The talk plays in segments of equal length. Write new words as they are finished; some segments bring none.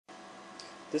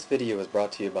This video is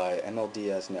brought to you by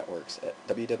MLDS Networks at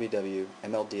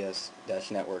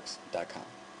www.mlds-networks.com.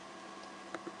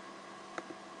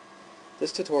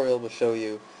 This tutorial will show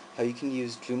you how you can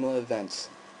use Joomla events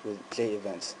with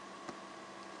Jevents.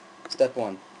 Step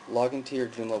 1. Log into your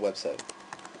Joomla website.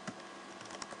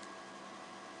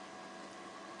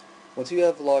 Once you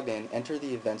have logged in, enter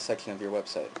the events section of your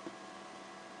website.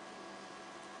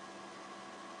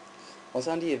 Once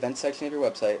on the events section of your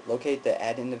website, locate the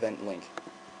Add an Event link.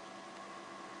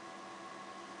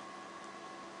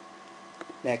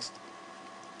 Next,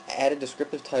 add a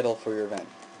descriptive title for your event.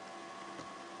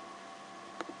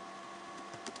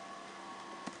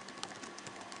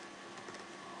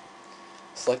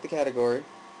 Select the category,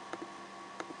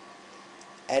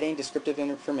 add any descriptive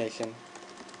information,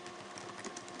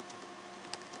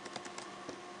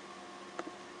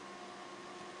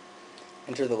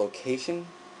 enter the location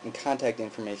and contact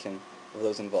information of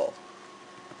those involved.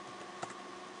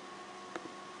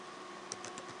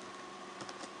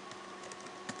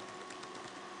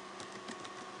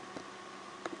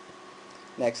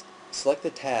 Next, select the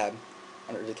tab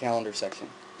under the calendar section.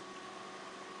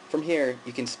 From here,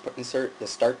 you can insert the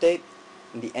start date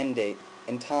and the end date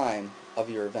and time of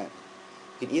your event.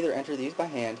 You can either enter these by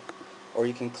hand, or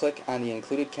you can click on the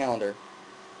included calendar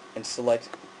and select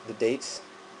the dates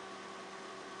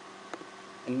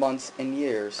and months and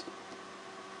years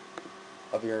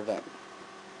of your event.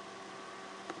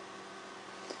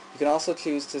 You can also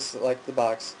choose to select the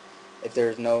box if there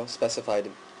is no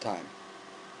specified time.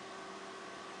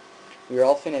 When you're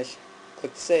all finished,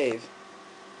 click Save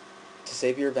to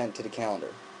save your event to the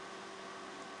calendar.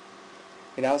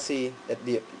 You now see that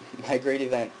the Migrate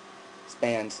event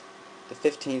spans the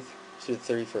 15th through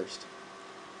the 31st.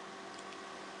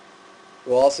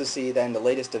 You will also see that in the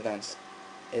latest events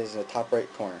is in the top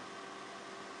right corner.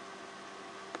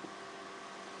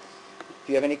 If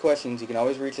you have any questions, you can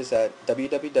always reach us at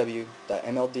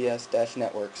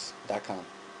www.mlds-networks.com.